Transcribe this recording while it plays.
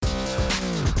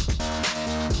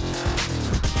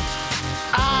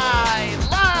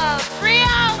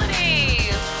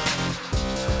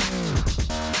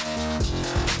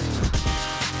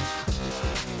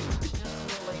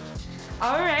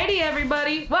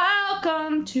everybody.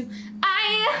 Welcome to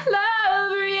I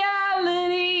Love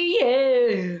Reality.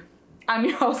 Yeah. I'm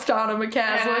your host, Donna McCaslin.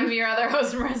 And I'm your other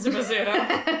host, Marissa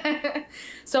Mazzuto.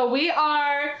 So we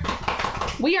are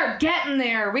getting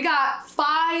there. We got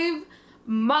 5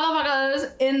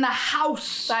 motherfuckers in the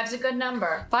house. 5's a good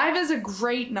number. 5 is a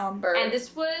great number. And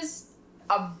this was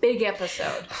a big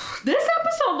episode. This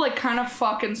episode, kind of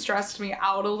fucking stressed me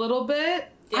out a little bit.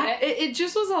 Did it? It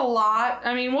just was a lot.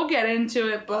 I mean, we'll get into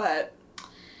it, but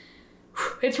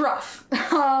it's rough.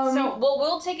 So,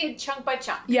 we'll take it chunk by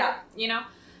chunk. Yeah. You know?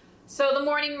 So the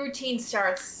morning routine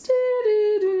starts. Is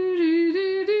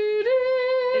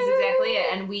exactly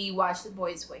it. And we watch the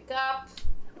boys wake up.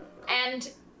 And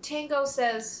Tango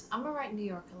says, I'm going to write New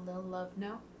York a little love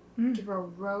note. Give her a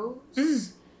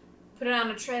rose. Put it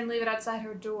on a tray and leave it outside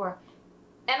her door.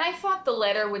 And I thought the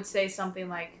letter would say something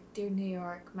like, Dear New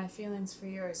York, my feelings for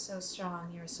you are so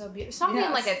strong. You're so beautiful.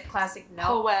 Something like a classic note.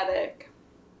 Poetic.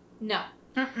 No.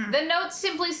 Mm-mm. The note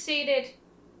simply stated,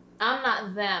 I'm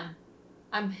not them.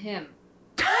 I'm him.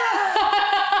 And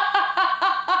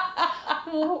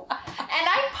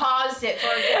I paused it for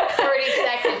a good 30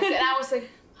 seconds. And I was like,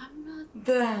 I'm not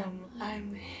them.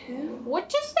 I'm him. What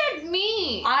does that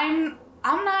mean? I'm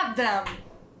not them.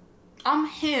 I'm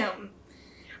him.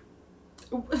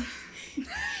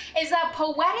 Is that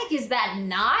poetic? Is that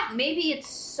not? Maybe it's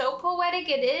so poetic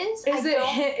it is.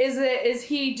 Is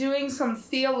he doing some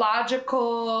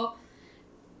theological?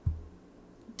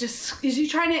 Is he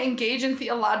trying to engage in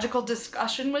theological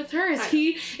discussion with her? Is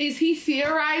he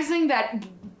theorizing that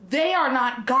they are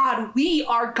not God, we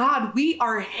are God, we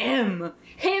are him?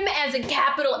 Him as in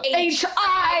capital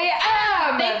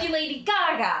H-I-M! Thank you, Lady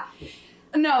Gaga.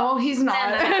 No, he's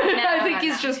not. I think no,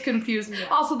 he's just confused. Yeah.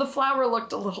 Also, the flower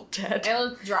looked a little dead. It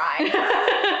looked dry,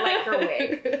 like her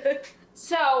wig.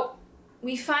 So,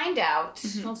 we find out,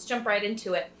 let's jump right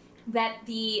into it, that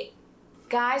the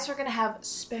guys are going to have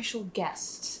special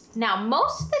guests. Now,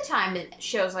 most of the time in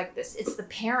shows like this, it's the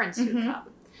parents who come.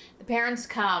 The parents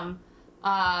come,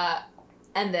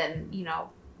 and then,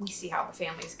 we see how the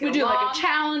families get along. We do a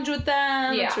challenge with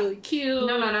them. Yeah. It's really cute.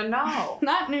 No.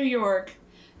 Not New York.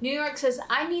 New York says,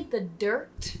 I need the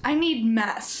dirt. I need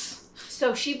mess.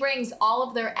 So she brings all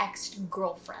of their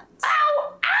ex-girlfriends.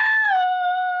 Ow!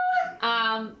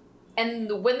 Ow!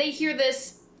 And when they hear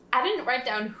this, I didn't write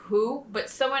down who, but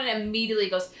someone immediately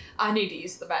goes, I need to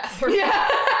use the bathroom. Yeah.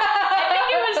 I think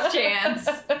it was Chance.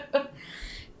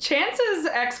 Chance's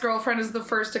ex-girlfriend is the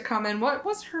first to come in. What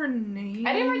was her name?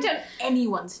 I didn't write down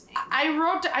anyone's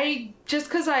name. Just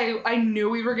because I knew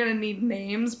we were going to need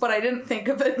names, but I didn't think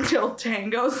of it until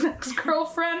Tango's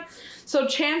ex-girlfriend. So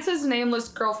Chance's nameless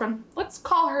girlfriend, let's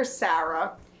call her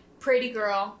Sarah. Pretty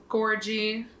girl.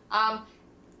 Gorgie.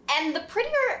 And the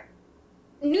prettier...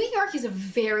 New York is a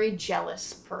very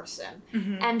jealous person.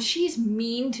 And she's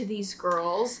mean to these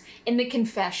girls in the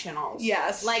confessionals.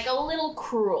 Yes. Like a little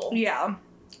cruel. Yeah.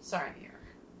 Sorry, New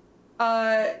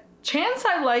York. Chance,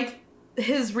 I like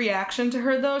his reaction to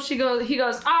her, though. He goes,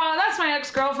 that's my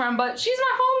ex-girlfriend, but she's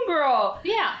my homegirl.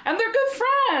 Yeah. And they're good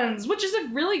friends, which is a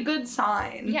really good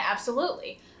sign. Yeah,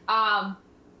 absolutely.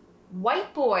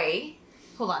 White boy.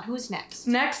 Hold on, who's next?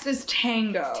 Next is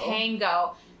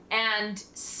Tango. And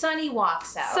Sunny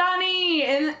walks out. Sunny,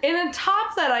 in a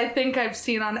top that I think I've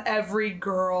seen on every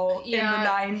girl in the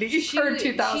 90s or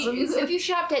 2000s. If you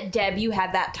shopped at Deb, you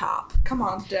had that top. Come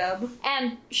on, Deb.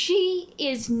 And she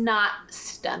is not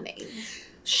stunning.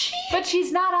 But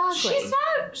she's not ugly.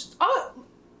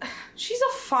 She's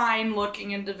a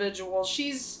fine-looking individual.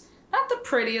 She's not the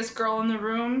prettiest girl in the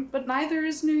room, but neither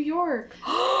is New York.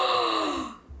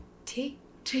 T.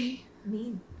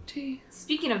 Mean. T.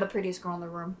 Speaking of the prettiest girl in the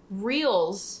room,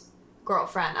 Real's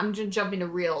girlfriend. I'm just jumping to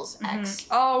Real's ex.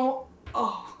 Oh.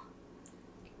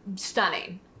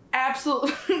 Stunning.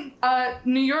 Absolutely.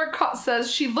 New York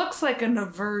says she looks like an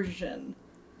aversion.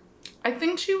 I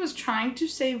think she was trying to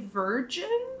say virgin.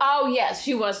 Oh, yes,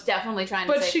 she was definitely trying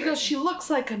to say But she virgin. goes, she looks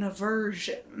like an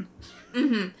aversion.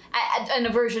 An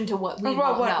aversion to what we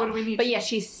what know. do we need? But yeah,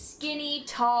 she's skinny,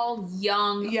 tall,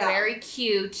 young, very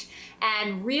cute,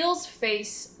 and Real's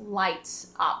face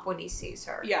lights up when he sees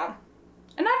her. Yeah.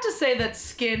 And not to say that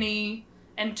skinny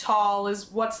and tall is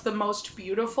what's the most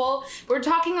beautiful. We're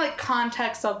talking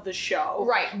context of the show.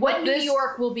 Right. What New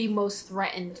York will be most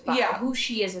threatened by. Yeah. Who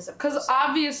she is as a person. Because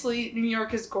obviously New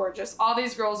York is gorgeous. All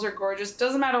these girls are gorgeous.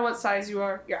 Doesn't matter what size you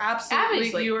are. You're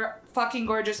absolutely. You are fucking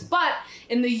gorgeous. But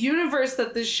in the universe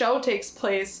that this show takes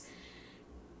place,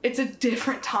 it's a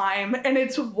different time and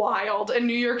it's wild. And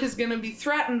New York is going to be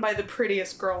threatened by the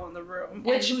prettiest girl in the room.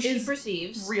 Which who she is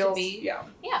perceives real, to be. Yeah.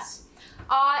 Yes.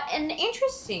 And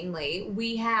interestingly,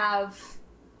 we have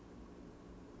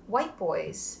White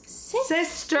Boy's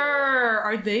sister.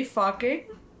 Are they fucking?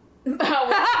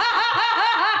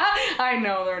 I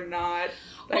know they're not.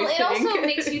 Well, it also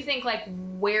makes you think, like,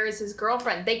 where is his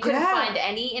girlfriend? They couldn't find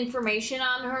any information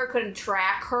on her, couldn't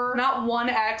track her. Not one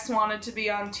ex wanted to be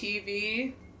on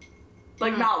TV.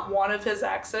 Like, not one of his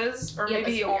exes. Or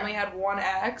maybe he only had one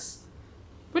ex.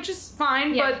 Which is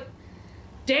fine, but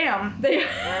damn.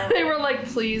 They were like,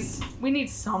 please, we need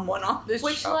someone on this show.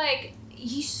 Which, like,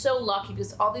 he's so lucky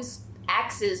because all these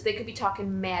exes, they could be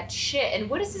talking mad shit. And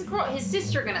what is his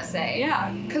sister gonna say?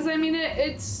 Yeah, because, I mean,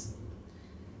 it's...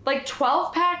 Like,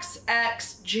 12-Pack's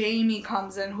ex, Jamie,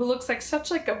 comes in, who looks like such,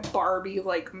 like, a Barbie,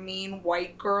 like, mean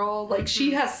white girl. Like,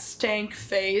 she has stank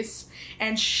face,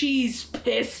 and she's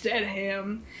pissed at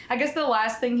him. I guess the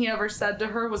last thing he ever said to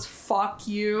her was, fuck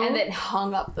you. And then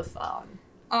hung up the phone.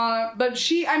 But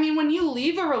I mean, when you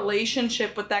leave a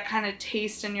relationship with that kind of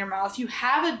taste in your mouth, you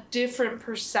have a different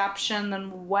perception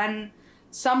than when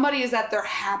somebody is at their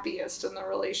happiest in the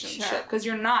relationship, because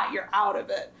you're out of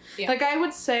it. Yeah. Like, I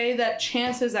would say that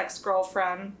Chance's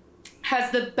ex-girlfriend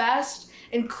has the best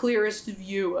and clearest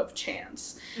view of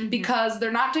Chance, because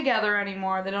they're not together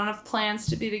anymore, they don't have plans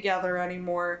to be together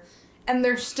anymore, and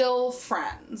they're still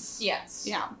friends. Yes.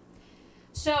 Yeah.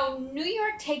 So, New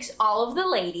York takes all of the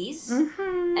ladies,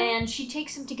 and she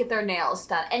takes them to get their nails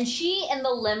done. And she, in the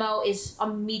limo, is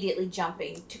immediately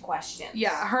jumping to questions.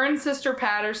 Yeah, her and Sister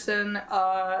Patterson,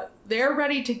 they're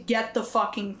ready to get the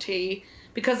fucking tea,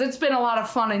 because it's been a lot of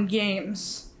fun and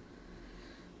games.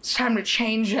 It's time to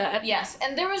change it. Yes,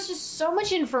 and there was just so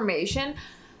much information.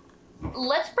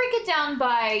 Let's break it down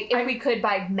by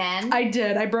men. I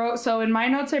did. So in my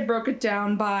notes, I broke it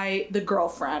down by the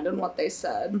girlfriend and what they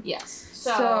said. Yes.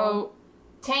 So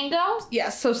Tango?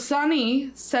 Yes. So Sonny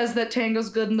says that Tango's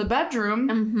good in the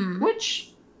bedroom,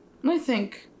 which I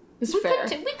think is fair.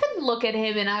 We could look at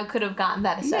him and I could have gotten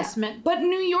that assessment. Yeah. But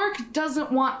New York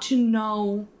doesn't want to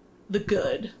know the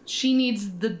good. She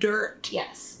needs the dirt.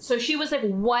 Yes. So she was like,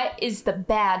 what is the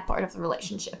bad part of the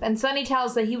relationship? And Sonny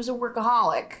tells that he was a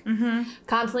workaholic.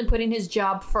 Constantly putting his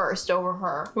job first over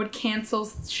her. Would cancel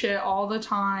shit all the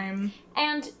time.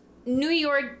 And New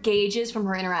York gauges from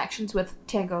her interactions with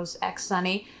Tango's ex,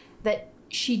 Sonny, that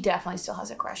she definitely still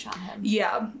has a crush on him.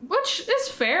 Yeah. Which is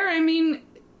fair. I mean,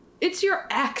 it's your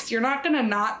ex. You're not gonna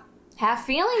not... Have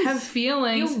feelings.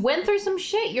 You went through some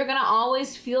shit. You're gonna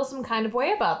always feel some kind of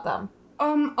way about them.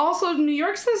 Also, New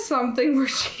York says something where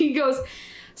she goes,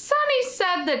 Sonny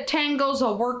said that Tango's a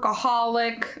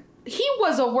workaholic. He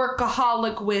was a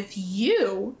workaholic with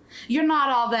you. You're not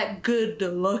all that good to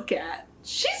look at.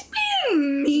 She's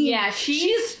being mean. Yeah,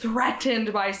 she's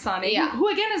threatened by Sonny, who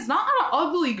again is not an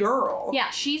ugly girl. Yeah,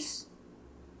 she's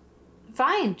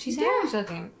fine. She's average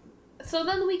looking. So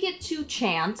then we get to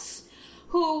Chance,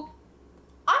 who,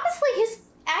 honestly, his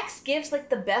ex gives, like,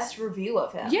 the best review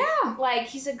of him. Yeah. Like,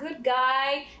 he's a good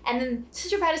guy, and then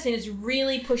Sister Patterson is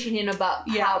really pushing him about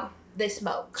how they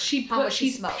smoke. She's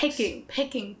picking,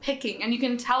 and you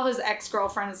can tell his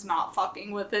ex-girlfriend is not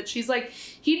fucking with it. She's like,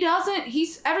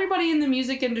 everybody in the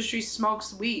music industry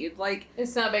smokes weed. Like,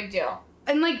 it's not a big deal.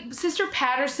 And, like, Sister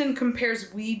Patterson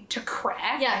compares weed to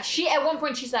crack. Yeah, at one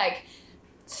point, she's like,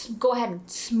 go ahead and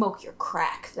smoke your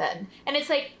crack, then. And it's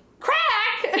like, crack!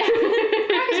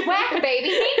 Crack is whack, baby.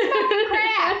 He ain't smoking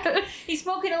crack. He's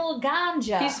smoking a little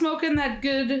ganja. He's smoking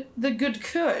the good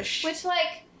kush.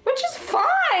 Which is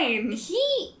fine.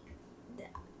 He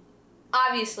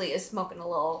obviously is smoking a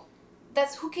little.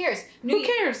 Who cares? Who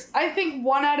cares? I think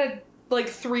 1 out of, like,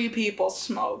 3 people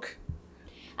smoke.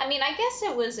 I mean, I guess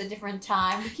it was a different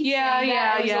time.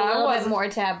 It was a little bit more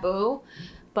taboo.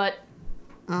 But,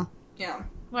 yeah.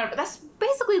 Whatever. That's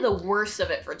basically the worst of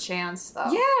it for Chance,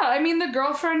 though. Yeah, I mean, the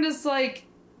girlfriend is like...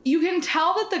 You can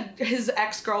tell that his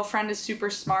ex-girlfriend is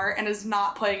super smart and is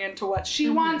not playing into what she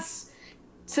wants.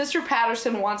 Sister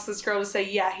Patterson wants this girl to say,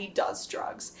 yeah, he does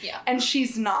drugs. Yeah. And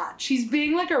she's not. She's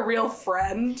being, like, a real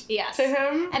friend to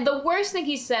him. And the worst thing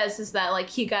he says is that, like,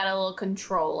 he got a little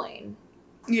controlling.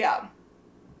 Yeah.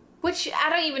 Which,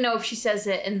 I don't even know if she says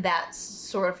it in that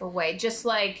sort of a way. Just,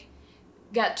 like,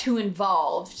 got too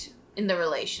involved in the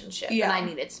relationship, and I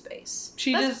needed space.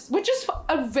 Which is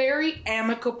a very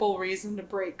amicable reason to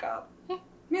break up.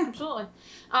 Yeah, absolutely.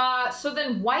 So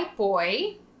then White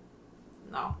Boy...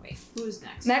 No, wait, who's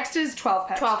next? Next is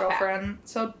 12-Pack's girlfriend.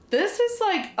 So this is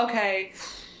like, okay,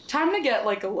 time to get,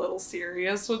 like, a little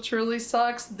serious, which really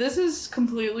sucks. This is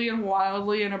completely and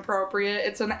wildly inappropriate.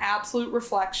 It's an absolute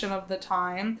reflection of the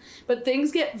time. But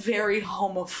things get very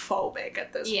homophobic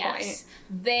at this point.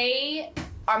 They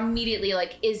are immediately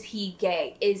like, is he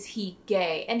gay? Is he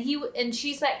gay? And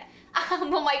she's like,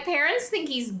 well, my parents think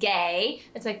he's gay.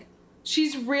 It's like,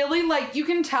 She's really, like, you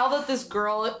can tell that this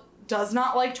girl does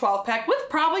not like 12-Pack, with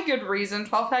probably good reason.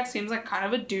 12-Pack seems like kind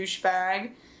of a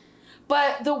douchebag.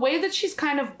 But the way that she's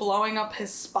kind of blowing up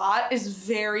his spot is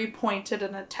very pointed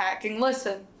and attacking.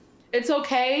 Listen, it's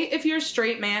okay if you're a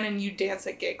straight man and you dance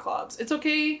at gay clubs. It's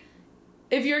okay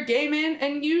if you're a gay man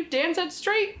and you dance at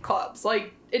straight clubs.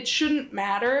 Like, it shouldn't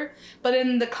matter. But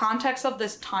in the context of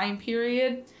this time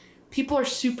period, people are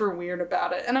super weird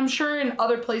about it. And I'm sure in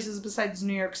other places besides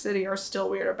New York City are still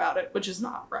weird about it, which is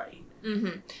not right.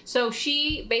 Mm-hmm. So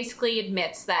she basically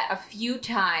admits that a few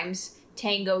times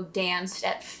Tango danced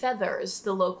at Feathers,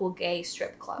 the local gay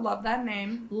strip club. Love that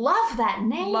name. Love that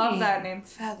name. Love that name.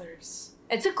 Feathers.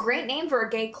 It's a great name for a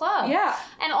gay club. Yeah.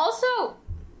 And also,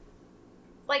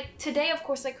 like, today, of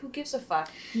course, like, who gives a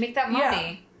fuck? Make that money.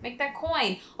 Yeah. Make that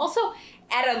coin. Also,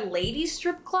 at a ladies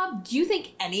strip club, do you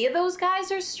think any of those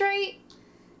guys are straight?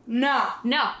 No.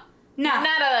 No. None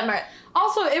of them are.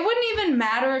 Also, it wouldn't even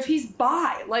matter if he's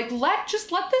bi. Like,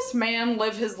 just let this man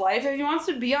live his life. If he wants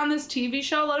to be on this TV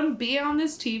show, let him be on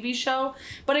this TV show.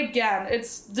 But again,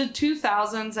 it's the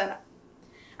 2000s, and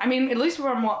I mean, at least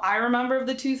from what I remember of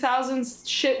the 2000s,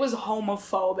 shit was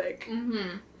homophobic.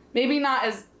 Mm-hmm. Maybe not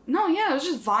as... No, yeah, it was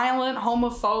just violent,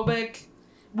 homophobic.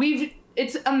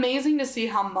 It's amazing to see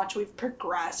how much we've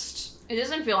progressed. It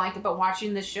doesn't feel like it, but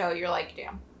watching this show, you're like,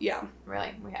 damn. Yeah.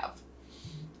 Really, we have.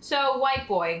 So, white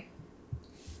boy.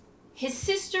 His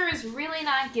sister is really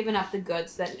not giving up the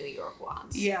goods that New York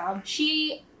wants. Yeah.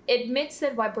 She admits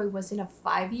that white boy was in a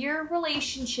 5-year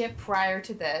relationship prior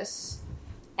to this.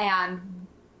 And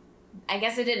I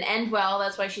guess it didn't end well.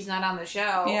 That's why she's not on the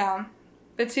show. Yeah.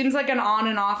 It seems like an on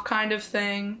and off kind of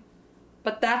thing.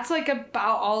 But that's like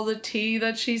about all the tea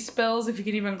that she spills, if you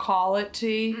can even call it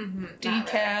tea. Mm-hmm.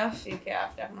 Decaf. Really.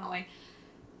 Decaf, definitely.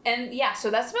 And yeah,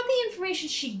 so that's about the information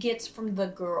she gets from the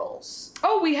girls.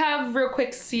 Oh, we have real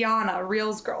quick Sienna,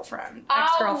 Real's girlfriend,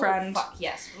 ex-girlfriend. Oh, fuck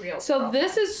yes, Real's So girlfriend.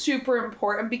 this is super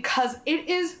important because it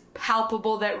is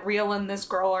palpable that Real and this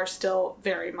girl are still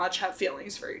very much have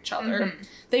feelings for each other. Mm-hmm.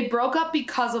 They broke up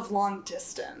because of long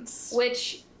distance.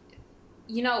 Which,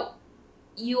 you know,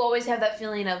 you always have that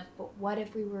feeling of, but what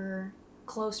if we were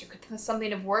closer? Could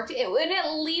something have worked? When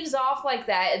it leaves off like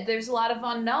that, there's a lot of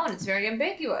unknown. It's very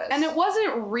ambiguous. And it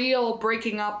wasn't Real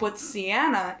breaking up with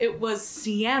Sienna. It was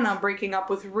Sienna breaking up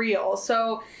with Real.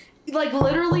 So, like,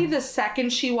 literally the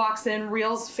second she walks in,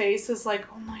 Real's face is like,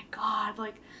 oh my god,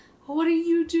 like, what are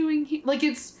you doing here? Like,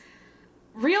 it's...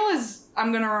 Real is...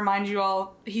 I'm gonna remind you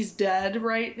all, he's dead,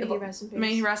 right? May he rest in peace.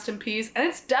 May he rest in peace. And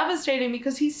it's devastating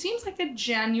because he seems like a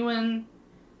genuine...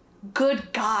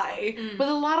 good guy with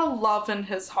a lot of love in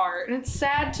his heart, and it's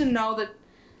sad to know that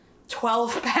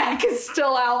 12-Pack is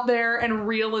still out there and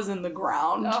Real is in the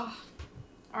ground. Oh.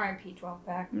 R.I.P.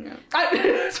 12-Pack. Yeah.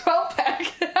 12-Pack.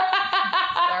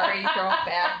 Sorry,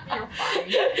 12-Pack. You're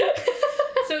fine.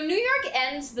 So New York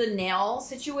ends the nail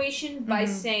situation by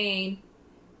saying,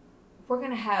 we're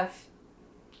gonna have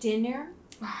dinner,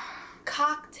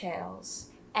 cocktails,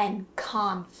 and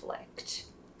conflict.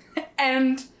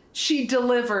 And she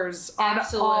delivers on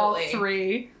all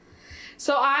three.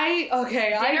 So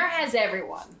Dinner has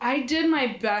everyone. I did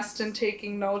my best in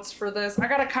taking notes for this. I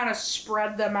gotta kind of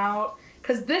spread them out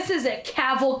because this is a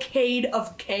cavalcade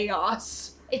of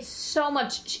chaos. It's so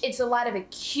much. It's a lot of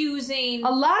accusing.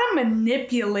 A lot of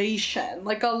manipulation.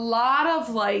 Like a lot of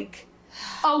like,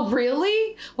 oh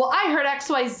really? Well, I heard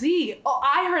XYZ. Oh,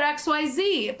 I heard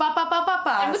XYZ. Ba ba ba ba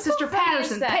ba. And Sister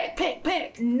Patterson.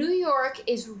 Pick. New York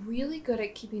is really good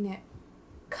at keeping it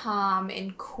calm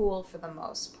and cool for the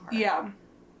most part. Yeah.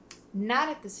 Not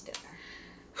at this dinner.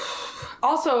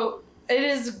 Also,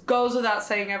 goes without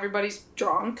saying everybody's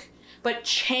drunk, but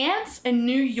Chance and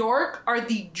New York are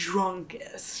the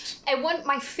drunkest. And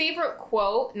my favorite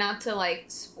quote, not to like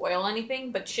spoil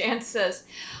anything, but Chance says,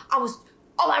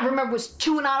 all I remember was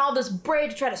chewing on all this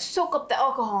bread to try to soak up the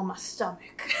alcohol in my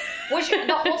stomach. Which the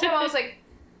whole time I was like,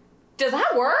 does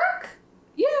that work?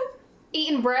 Yeah.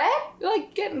 Eating bread? You're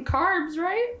like getting carbs,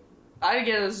 right? I'd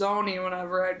get a zony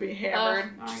whenever I'd be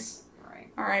hammered.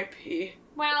 R.I.P.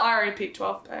 Well, R.I.P.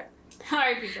 12-Pack.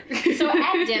 R.I.P. So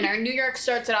at dinner, New York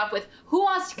starts it off with, who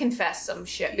wants to confess some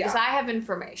shit? Because I have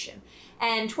information.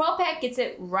 And 12-Pack gets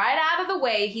it right out of the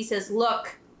way. He says,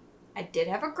 look, I did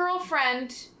have a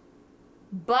girlfriend,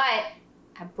 but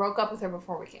I broke up with her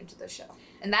before we came to the show.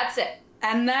 And that's it.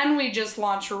 And then we just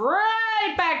launch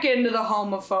right back into the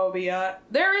homophobia.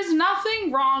 There is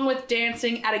nothing wrong with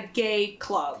dancing at a gay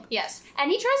club. Yes. And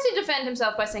he tries to defend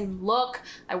himself by saying, look,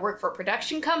 I work for a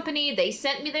production company. They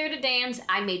sent me there to dance.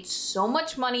 I made so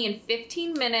much money in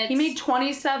 15 minutes. He made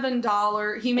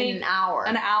 $27. He made an hour.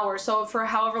 An hour. So for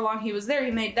however long he was there, he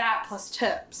made that plus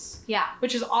tips. Yeah.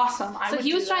 Which is awesome. So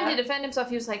he was trying to defend himself.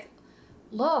 He was like,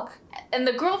 look. And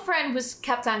the girlfriend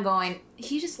kept on going,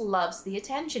 he just loves the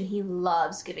attention. He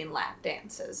loves giving lap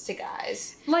dances to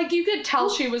guys. Like, you could tell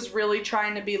she was really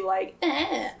trying to be like,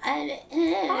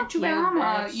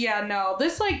 drama. Yeah, no.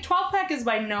 This, like, 12-pack is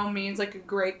by no means, like, a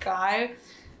great guy.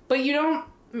 But you don't...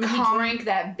 He drank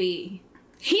that bee.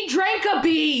 He drank a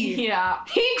bee! Yeah.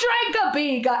 He drank a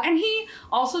bee! And he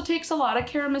also takes a lot of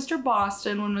care of Mr.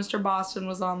 Boston when Mr. Boston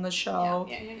was on the show.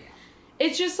 Yeah.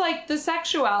 It's just, like, the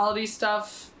sexuality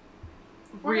stuff...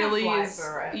 really is,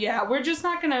 yeah, we're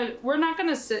not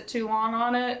gonna sit too long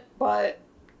on it, but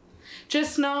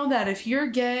just know that if you're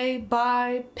gay,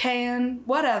 bi, pan,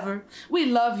 whatever, we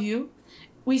love you.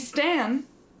 We stan.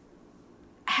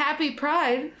 Happy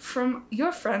Pride from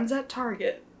your friends at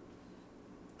Target.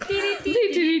 So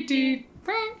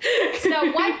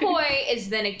white boy is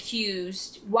then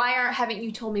accused, haven't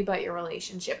you told me about your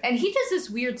relationship? And he does this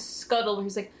weird scuttle where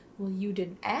he's like, well, you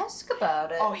didn't ask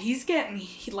about it. Oh,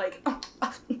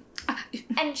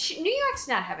 and New York's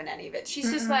not having any of it. She's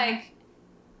just like,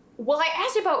 well, I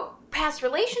asked about past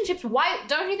relationships. Why?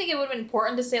 Don't you think it would have been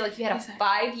important to say, like, you had a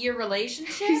 5-year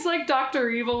relationship? He's like Dr.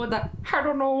 Evil with that, I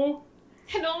don't know.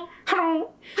 I'm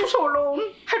so alone.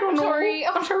 I don't know.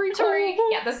 I'm sorry.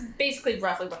 Yeah, that's basically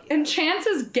roughly what he And Chance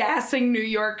is gassing New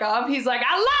York up. He's like,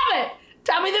 I love it.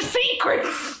 Tell me the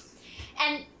secrets.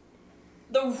 And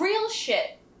the real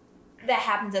shit that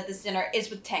happens at this dinner is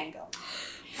with Tango.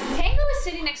 Tango is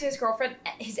sitting next to his girlfriend,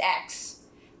 his ex.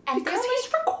 And because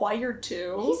he's required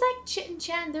to. He's like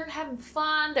chit-chatting, they're having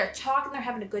fun, they're talking, they're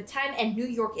having a good time, and New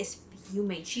York is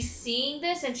fuming. She's seeing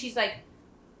this, and she's like,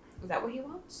 is that what he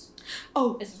wants?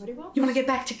 Oh, is this what he wants? You want to get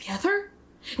back together?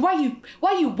 Why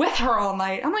you with her all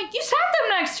night? I'm like, you sat them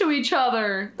next to each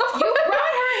other. You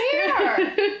brought her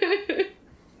here.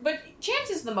 But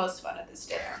Chance is the most fun at this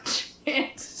dinner.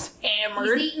 Chance is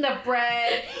hammered. He's eating the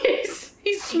bread.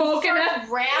 He's smoking it.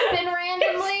 Rapping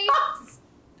randomly.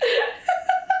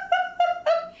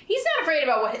 He's not afraid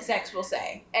about what his ex will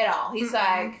say at all. He's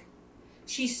like,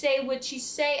 she say what she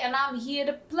say, and I'm here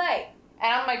to play.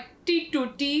 And I'm like,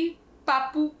 dee-doo-dee,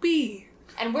 ba-boo-bee.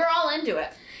 And we're all into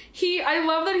it. I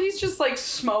love that he's just, like,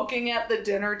 smoking at the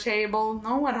dinner table.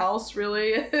 No one else really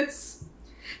is.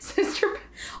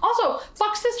 Also,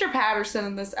 fuck Sister Patterson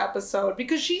in this episode,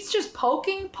 because she's just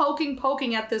poking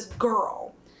at this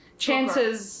girl.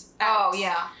 Chance's ex. Oh,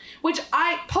 yeah. Which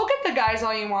poke at the guys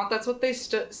all you want. That's what they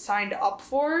signed up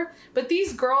for. But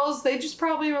these girls, they just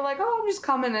probably were like, oh, I'm just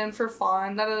coming in for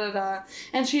fun, da-da-da-da.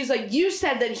 And she's like, you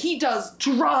said that he does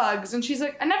drugs. And she's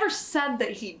like, I never said that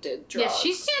he did drugs. Yeah,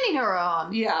 she's standing her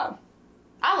own. Yeah.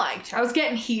 I liked her. I was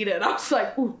getting heated. I was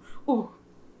like, ooh.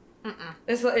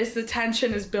 It's the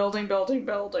tension is building.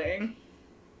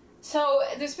 So,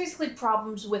 there's basically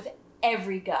problems with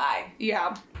every guy.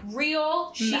 Yeah.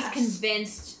 Real, she's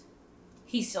convinced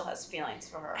he still has feelings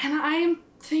for her. And I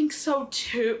think so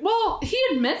too. Well, he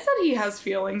admits that he has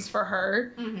feelings for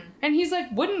her. Mm-hmm. And he's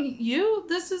like, wouldn't you?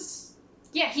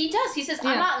 Yeah, he does. He says,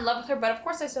 I'm not in love with her, but of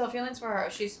course I still have feelings for her.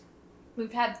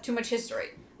 We've had too much history.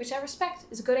 Which I respect.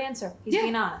 Is a good answer. He's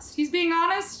being honest. He's being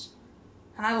honest.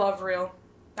 And I love Real.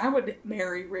 I would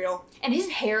marry Real. And his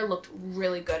hair looked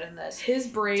really good in this. His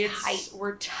braids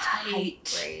were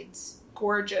tight braids.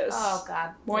 Gorgeous. Oh,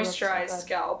 God. Moisturized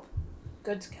scalp.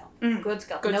 Good scalp. Good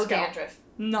scalp. No dandruff.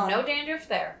 None. No dandruff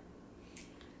there.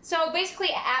 So basically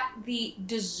at the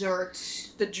dessert,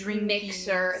 the drink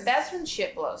mixer, that's when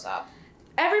shit blows up.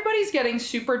 Everybody's getting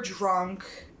super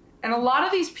drunk. And a lot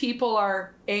of these people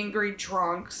are angry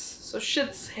drunks. So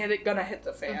shit's gonna hit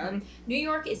the fan. Mm-hmm. New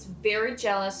York is very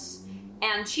jealous.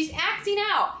 And she's acting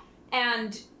out.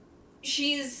 And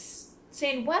she's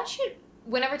saying,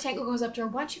 whenever Tango goes up to her,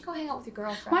 why don't you go hang out with your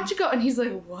girlfriend? Why don't you go? And he's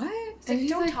like, what? And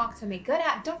don't talk to me.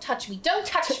 Don't touch me. Don't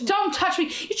touch me. Don't touch me.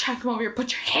 You try to come over here,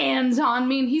 put your hands on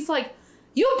me. And he's like,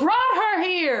 you brought her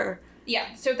here.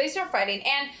 Yeah, so they start fighting.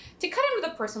 And to cut in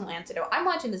with a personal antidote, I'm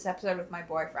watching this episode with my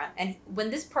boyfriend. And when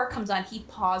this part comes on, he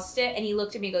paused it and he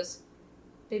looked at me and goes,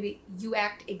 baby, you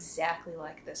act exactly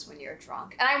like this when you're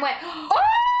drunk. And I went, oh!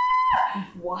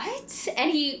 What?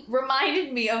 And he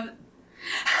reminded me of...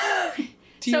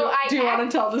 Do you want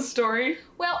to tell the story?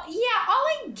 Well, yeah, all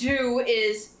I do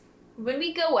is when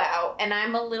we go out and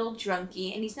I'm a little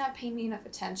drunky and he's not paying me enough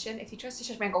attention, if he tries to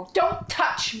touch me, I go, don't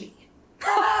touch me.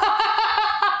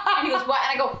 And he goes, what?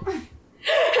 And I go, and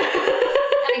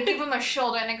I give him a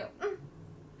shoulder, and I go,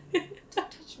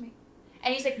 don't touch me.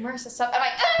 And he's like, Marissa, stop. I'm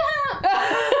like,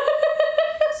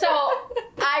 So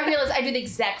I realized I do the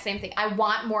exact same thing. I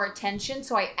want more attention,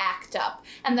 so I act up.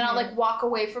 And then I'll like walk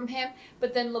away from him,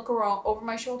 but then look around over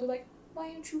my shoulder like,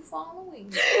 why aren't you following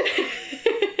me?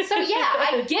 So yeah,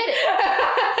 I get it.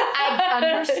 I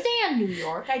understand New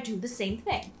York. I do the same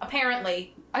thing.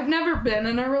 Apparently. I've never been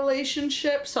in a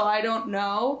relationship, so I don't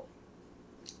know.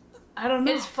 I don't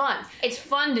know. It's fun. It's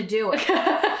fun to do it. Like,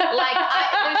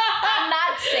 I'm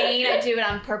not saying I do it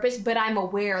on purpose, but I'm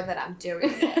aware that I'm doing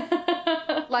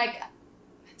it. Like,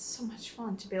 it's so much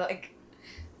fun to be like,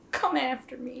 come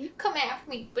after me. Come after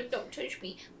me, but don't touch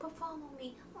me. But follow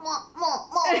me.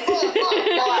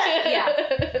 Yeah.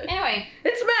 Anyway.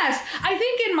 It's mess. I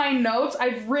think in my notes,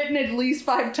 I've written at least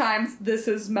 5 times, this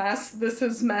is mess, this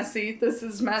is messy, this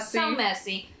is messy. So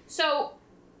messy. So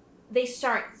they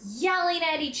start yelling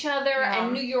at each other,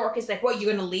 and New York is like, what, you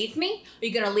gonna leave me? Are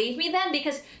you gonna leave me then?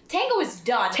 Because Tango is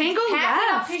done. Tango He's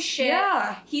packing left. up his shit.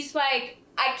 Yeah. He's like,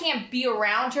 I can't be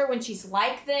around her when she's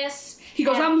like this. He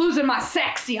goes, I'm losing my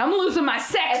sexy. I'm losing my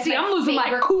sexy. I'm losing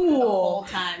my cool. The whole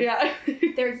time. Yeah.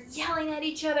 They're yelling at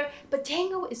each other, but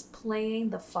Tango is playing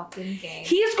the fucking game.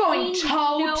 He is going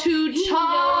toe to toe. He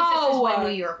knows this is what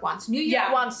New York wants. New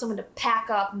York wants someone to pack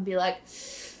up and be like,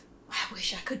 I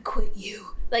wish I could quit you.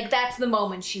 Like, that's the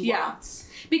moment she wants.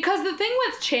 Because the thing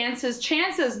with Chance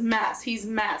is mess. He's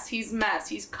mess. He's mess.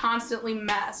 He's constantly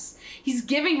mess. He's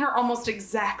giving her almost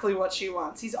exactly what she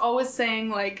wants. He's always saying,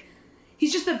 like,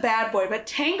 he's just a bad boy. But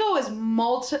Tango is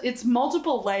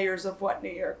multiple layers of what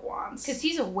New York wants. Because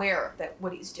he's aware of that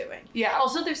what he's doing. Yeah.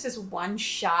 Also, there's this one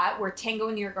shot where Tango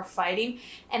and New York are fighting,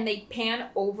 and they pan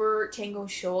over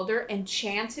Tango's shoulder, and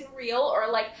Chance and Real are,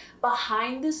 like,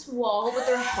 behind this wall with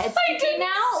their heads sticking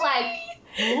out. Like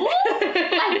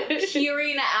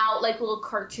peering out like little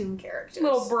cartoon characters.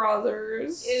 Little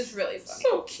brothers. It was really funny.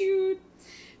 So cute.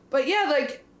 But yeah,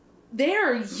 like,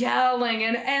 they're yelling,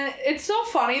 and it's so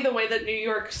funny the way that New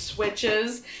York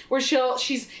switches, where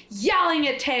she's yelling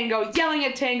at Tango.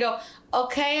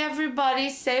 Okay, everybody,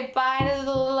 say bye to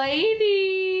the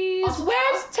ladies. Also,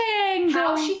 where's Tango?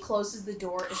 How she closes the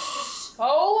door is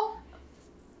so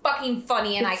fucking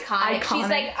funny and iconic. She's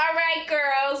like, all right,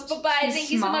 girls, bye-bye. Thank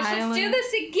you so much. Let's do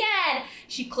this again.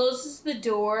 She closes the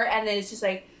door, and then it's just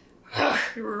like,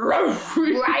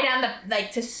 right on the,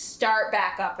 like, to start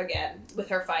back up again with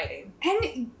her fighting.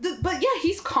 But yeah,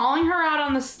 he's calling her out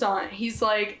on the stunt. He's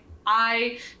like,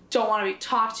 I don't want to be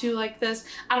talked to like this.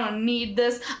 I don't need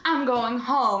this. I'm going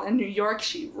home. In New York,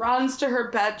 she runs to her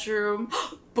bedroom.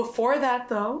 Before that,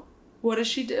 though, what does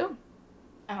she do?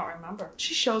 I don't remember.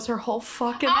 She shows her whole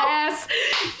fucking ass.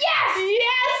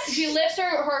 Yes! She lifts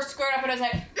her skirt up and I was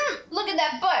like, look at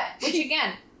that butt. Which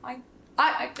again,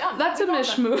 that's a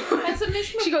mish move. That's a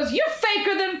mish move. She goes, you're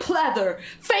faker than pleather.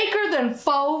 Faker than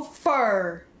faux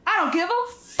fur. I don't give a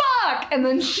fuck. And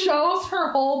then shows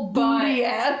her whole booty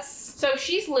ass. So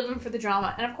she's living for the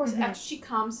drama. And of course, after she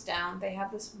calms down, they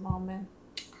have this moment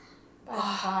by the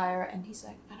fire. And he's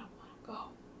like, I don't want to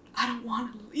go. I don't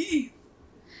want to leave.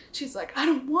 She's like, I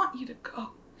don't want you to go,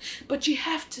 but you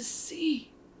have to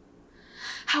see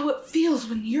how it feels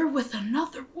when you're with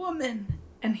another woman.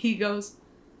 And he goes,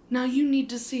 now you need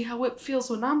to see how it feels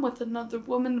when I'm with another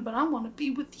woman, but I want to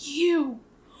be with you.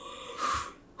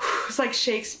 It's like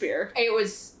Shakespeare. It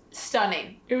was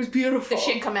stunning. It was beautiful. The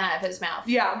shit coming out of his mouth.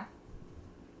 Yeah.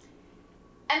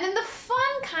 And then the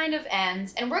fun kind of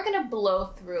ends, and we're going to blow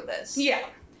through this. Yeah.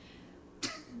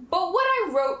 But what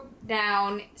I wrote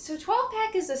down, so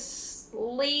 12-pack is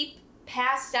asleep,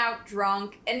 passed out,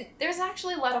 drunk, and there's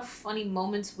actually a lot of funny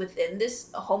moments within this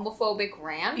homophobic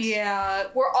rant. Yeah.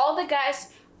 Where all the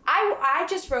guys, I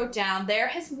just wrote down, there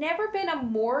has never been a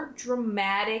more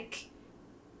dramatic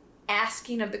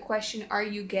asking of the question, are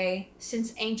you gay,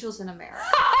 since Angels in America.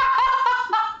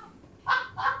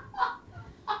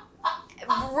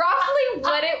 Roughly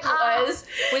what it was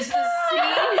the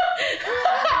scene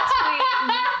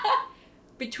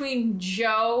between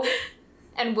Joe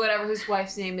and whatever his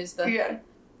wife's name is. Are you a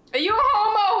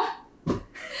homo?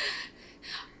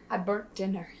 I burnt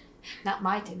dinner. Not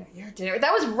my dinner, your dinner.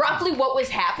 That was roughly what was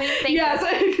happening.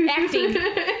 Acting.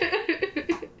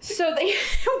 So they,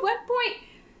 at one point,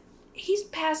 he's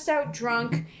passed out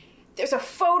drunk. There's a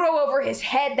photo over his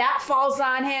head that falls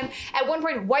on him. At one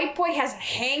point, White Boy has a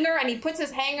hanger, and he puts the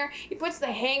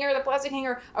plastic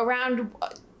hanger around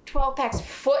 12-pack's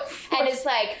foot, and is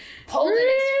like holding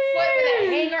his foot with a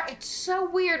hanger. It's so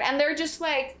weird, and they're just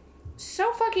like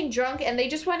so fucking drunk, and they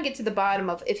just want to get to the bottom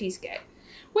of if he's gay.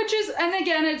 Which is, and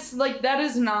again, it's like, that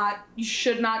is not, you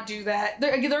should not do that.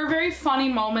 There are very funny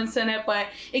moments in it, but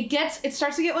it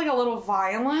starts to get like a little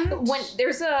violent. When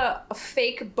there's a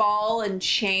fake ball and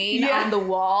chain on the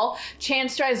wall,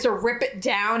 Chance tries to rip it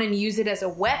down and use it as a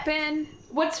weapon.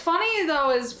 What's funny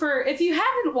though is if you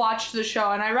haven't watched the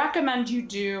show, and I recommend you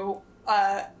do,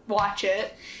 watch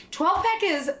it. 12-Pack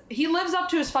he lives up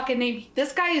to his fucking name.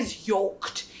 This guy is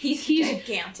yoked. He's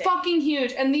gigantic. Fucking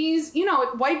huge. And these,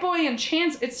 White Boy and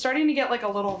Chance, it's starting to get like a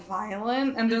little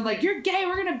violent. And they're like, you're gay,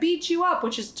 we're gonna beat you up,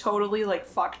 which is totally like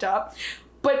fucked up.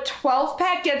 But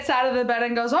 12-Pack gets out of the bed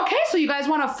and goes, okay, so you guys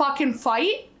wanna fucking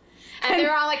fight? And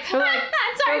they're all like,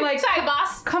 sorry,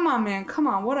 boss. Come on, man, come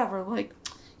on, whatever. Like,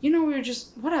 we were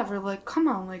just, whatever, like, come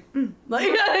on, like, Like,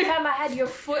 every time I had your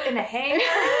foot in a hanger.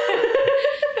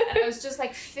 And I was just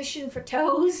like fishing for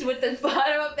toes with the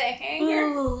bottom of the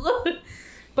hanger.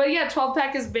 But yeah,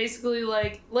 12-Pack is basically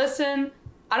like, listen,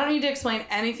 I don't need to explain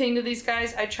anything to these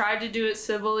guys. I tried to do it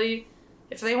civilly.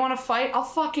 If they want to fight, I'll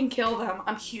fucking kill them.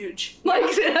 I'm huge. Like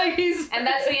and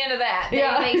that's the end of that.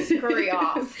 They scurry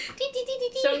off.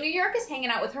 So New York is hanging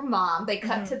out with her mom. They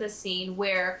cut to the scene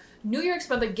where New York's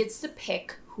mother gets to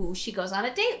pick who she goes on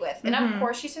a date with. And of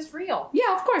course she says Real.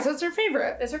 Yeah, of course. That's her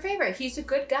favorite. That's her favorite. He's a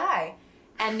good guy.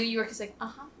 And New York is like,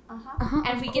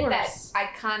 and we get that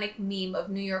iconic meme of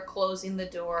New York closing the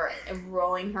door and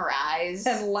rolling her eyes.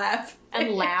 And laughing.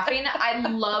 I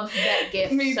love that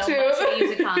gif Me so too. much. I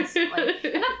use it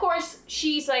constantly. And of course,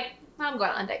 she's like, I'm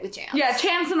going on a date with Chance. Yeah,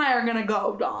 Chance and I are going to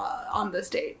go on this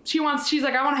date. She's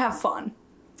like, I want to have fun.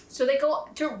 So they go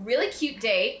to a really cute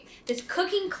date. This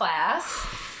cooking class.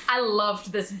 I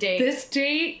loved this date. This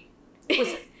date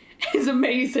is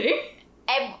amazing.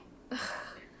 And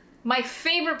my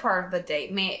favorite part of the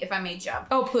date, if I may jump.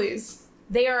 Oh, please.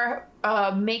 They are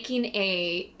making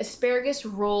a asparagus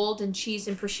rolled in cheese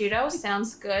and prosciutto.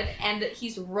 Sounds good. And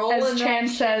he's rolling. As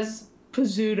Chance says,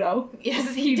 Pizzuto.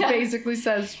 Yes, he basically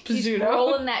says Pizzuto. He's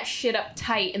rolling that shit up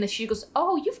tight, and then she goes,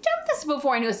 "Oh, you've done this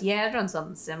before?" And he goes, "Yeah, I've done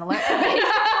something similar." And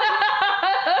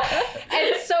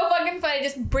it's so fucking funny.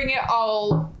 Just bring it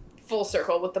all full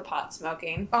circle with the pot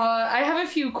smoking. I have a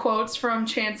few quotes from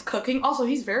Chance cooking. Also,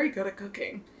 he's very good at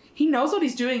cooking. He knows what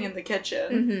he's doing in the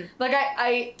kitchen. Like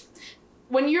I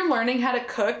when you're learning how to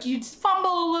cook, you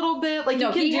fumble a little bit. Like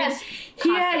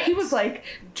he was like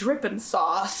dripping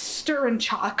sauce, stirring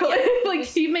chocolate. Like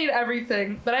he made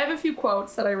everything. But I have a few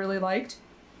quotes that I really liked.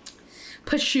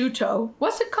 Prosciutto.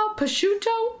 What's it called?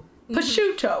 Prosciutto?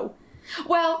 Prosciutto.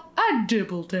 Well, I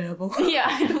dibble dabble.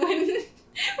 Yeah.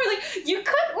 We're like, you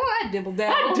could? Well, I dibble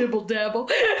dabble. I dibble dabble.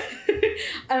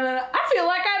 And then I feel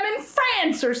like I'm in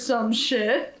France or some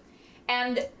shit.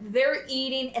 And they're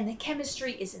eating, and the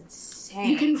chemistry is insane.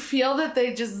 You can feel that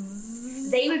they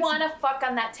want to fuck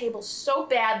on that table so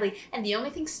badly, and the only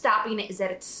thing stopping it is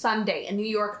that it's Sunday, and New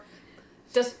York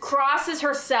just crosses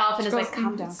herself and is like,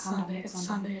 calm down, calm down. It's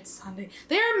Sunday.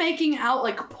 They're making out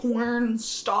like porn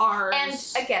stars. And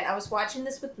again, I was watching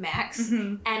this with Max,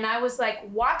 and I was like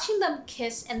watching them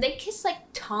kiss, and they kiss like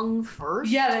tongue first.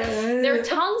 Yeah. Their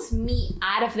tongues meet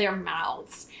out of their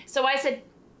mouths. So I said,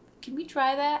 can we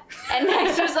try that? And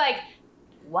Max was like,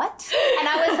 what? And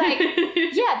I was like,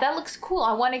 yeah, that looks cool.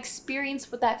 I want to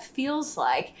experience what that feels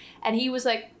like. And he was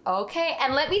like, okay.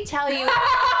 And let me tell you, it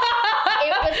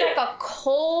was like a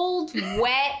cold,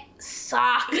 wet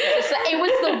sock. It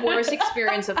was the worst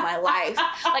experience of my life.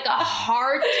 Like a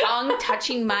hard tongue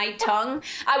touching my tongue.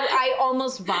 I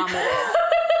almost vomited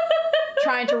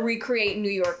trying to recreate New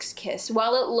York's kiss.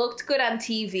 While it looked good on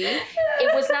TV,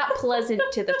 it was not pleasant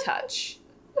to the touch.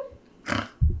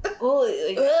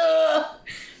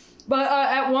 But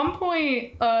at one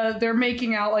point, they're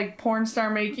making out, like porn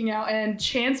star making out, and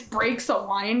Chance breaks a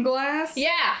wine glass.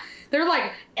 Yeah. They're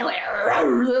like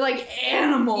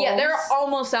animals. Yeah, they're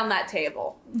almost on that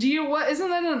table. Isn't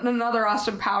that another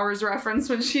Austin Powers reference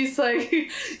when she's like,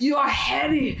 you are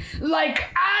heady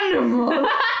like animals?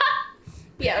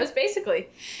 Yeah, it was basically.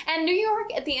 And New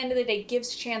York, at the end of the day,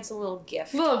 gives Chance a little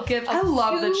gift. I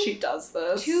love that she does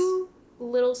this. 2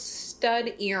 little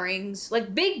stud earrings,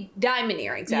 like big diamond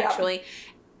earrings, actually. Yep.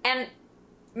 And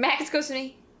Max goes to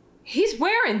me, he's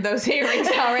wearing those earrings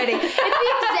already. It's the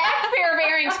exact pair of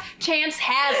earrings Chance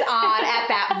has on at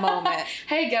that moment.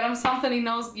 Hey, get him something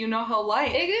he'll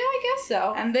like. I guess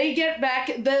so. And they get back,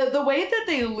 the way that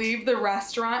they leave the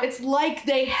restaurant, it's like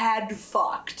they had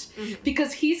fucked.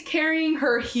 Because he's carrying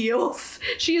her heels.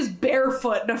 She is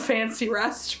barefoot in a fancy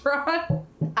restaurant.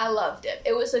 I loved it.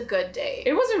 It was a good date.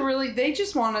 It was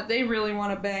they really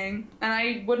want to bang.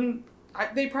 And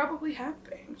they probably have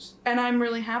bangs. And I'm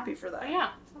really happy for that. Yeah,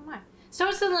 so am I. So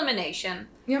it's elimination.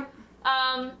 Yep.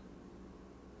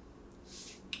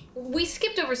 We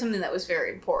skipped over something that was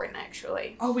very important,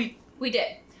 actually. Oh, we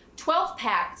did. 12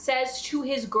 Pack says to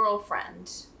his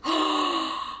girlfriend.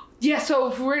 Yeah, so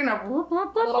if we're gonna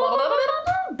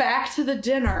back to the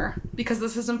dinner, because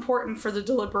this is important for the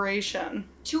deliberation.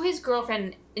 To his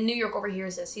girlfriend in New York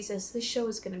overhears this. He says, this show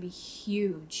is gonna be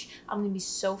huge. I'm gonna be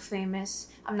so famous.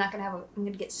 I'm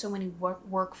gonna get so many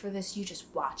work for this. You just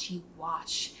watch,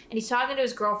 And he's talking to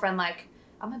his girlfriend like,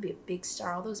 I'm gonna be a big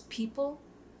star. All those people,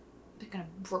 they're gonna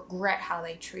regret how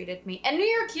they treated me. And New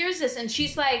York hears this and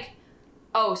she's like,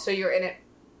 oh, so you're in it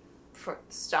for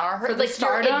the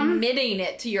stardom? You're admitting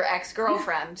it to your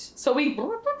ex-girlfriend. So we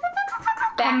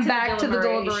come back to the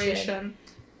deliberation.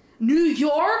 New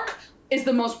York is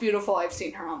the most beautiful I've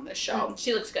seen her on this show.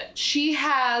 She looks good. She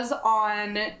has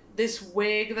on this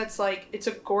wig that's like, it's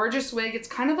a gorgeous wig. It's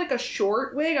kind of like a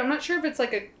short wig. I'm not sure if it's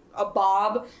like a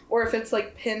bob or if it's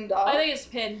like pinned up. I think it's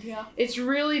pinned, yeah. It's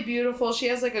really beautiful. She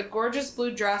has like a gorgeous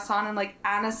blue dress on and like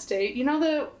Anastasia. You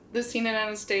know the scene in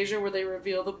Anastasia where they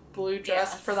reveal the blue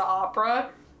dress for the opera?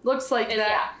 Looks like that.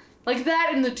 Yeah. Like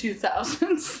that in the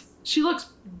 2000s. She looks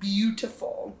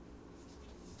beautiful.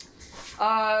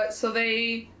 So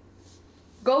they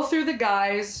go through the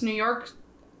guys. New York,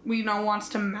 we know, wants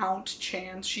to mount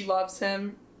Chance. She loves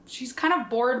him. She's kind of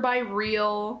bored by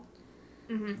Real.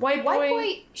 Mm-hmm. White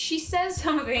boy. She says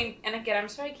something, and again, I'm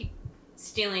sorry I keep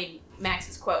stealing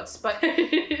Max's quotes, but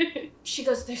she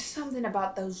goes, there's something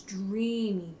about those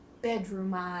dreamy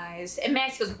bedroom eyes. And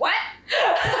Max goes, what? He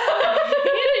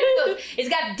goes, it's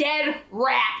got dead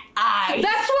rat eyes.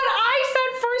 That's what I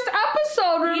said first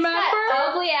episode, remember? He's got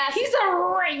ugly ass. He's a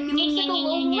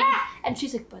ring. Rat. And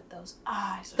she's like, but those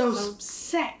eyes are those so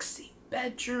sexy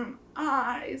bedroom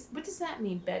eyes. What does that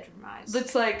mean, bedroom eyes?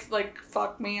 It's like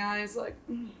fuck me eyes, like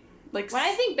when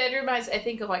I think bedroom eyes, I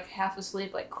think of like half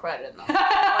asleep, like crud in them. Like,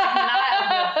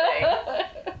 not a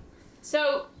good thing.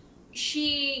 So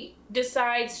she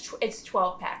decides it's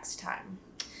 12 Packs time.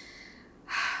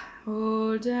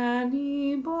 Oh,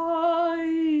 Danny boy.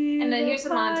 And then here's the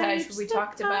montage where we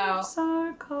talked about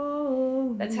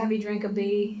that's Happy Drink a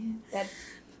Bee, that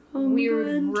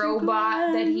weird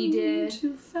robot that he did,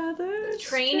 the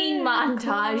training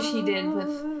montage he did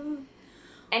with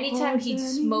anytime he'd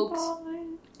smoked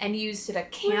and used a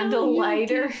candle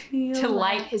lighter to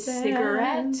light his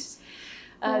cigarette.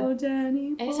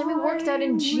 Anytime he worked out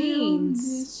in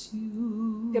jeans.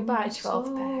 Goodbye,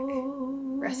 12 Pack.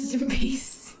 Rest in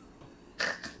peace.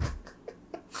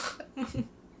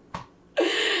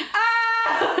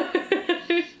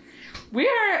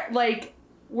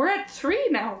 We're at 3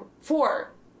 now.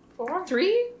 4.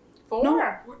 3? 4.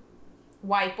 No.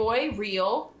 White Boy,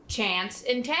 Real, Chance,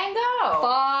 and Tango.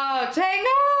 Fuck.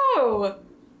 Tango!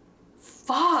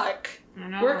 Fuck. I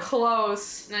know. We're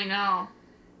close. I know.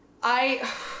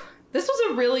 This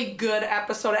was a really good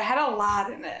episode. It had a lot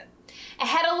in it. It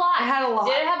had a lot.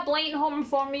 Did it have blatant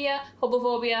homophobia?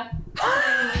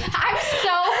 I'm such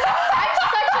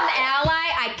an ally,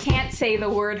 I can't say the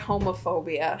word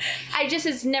homophobia.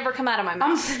 It's never come out of my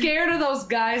mouth. I'm scared of those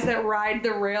guys that ride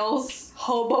the rails.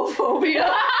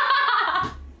 Homophobia.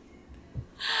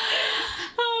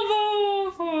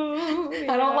 Homophobia.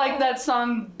 I don't like that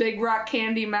song Big Rock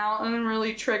Candy Mountain. It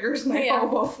really triggers my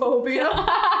homophobia.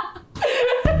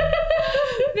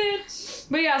 Bitch.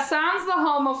 But yeah, sans the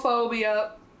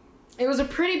homophobia, it was a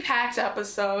pretty packed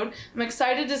episode. I'm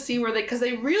excited to see where because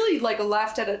they really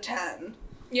left at a 10.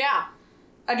 Yeah.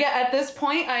 Again, at this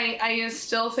point, I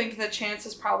still think that Chance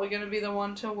is probably going to be the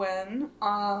one to win.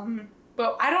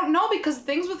 But I don't know, because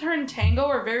things with her and Tango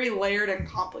are very layered and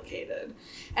complicated.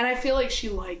 And I feel like she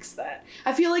likes that.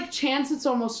 I feel like Chance, it's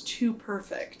almost too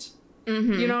perfect.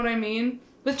 Mm-hmm. You know what I mean?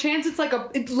 With Chance,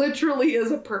 it literally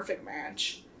is a perfect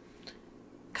match.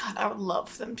 God, I would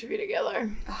love them to be together.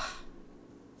 Ugh.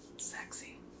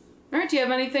 Sexy. All right, do you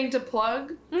have anything to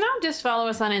plug? No, just follow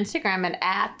us on Instagram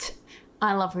at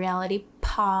I Love Reality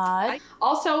Pod.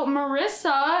 Also,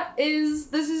 Marissa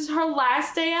this is her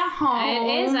last day at home.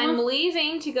 It is. I'm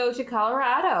leaving to go to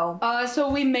Colorado.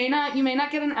 So you may not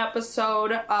get an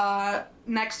episode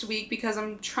next week because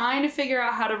I'm trying to figure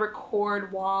out how to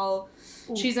record while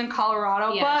she's in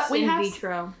Colorado. Yes,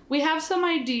 but we have some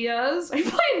ideas. I'm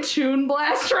playing Toon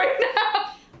Blast right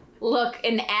now. Look,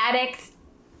 an addict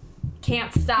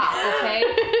can't stop, okay?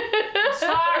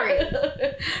 Sorry.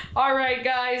 All right,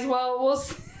 guys. Well,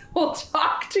 we'll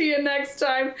talk to you next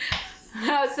time.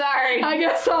 Oh, sorry. I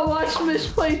guess I'll watch Mish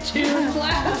play Toon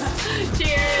Blast.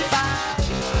 Cheers. Bye.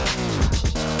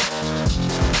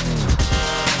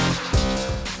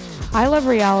 I Love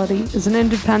Reality is an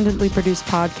independently produced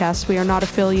podcast. We are not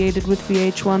affiliated with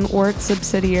VH1 or its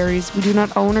subsidiaries. We do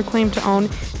not own or claim to own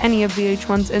any of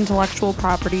VH1's intellectual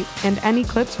property, and any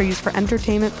clips are used for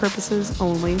entertainment purposes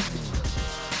only.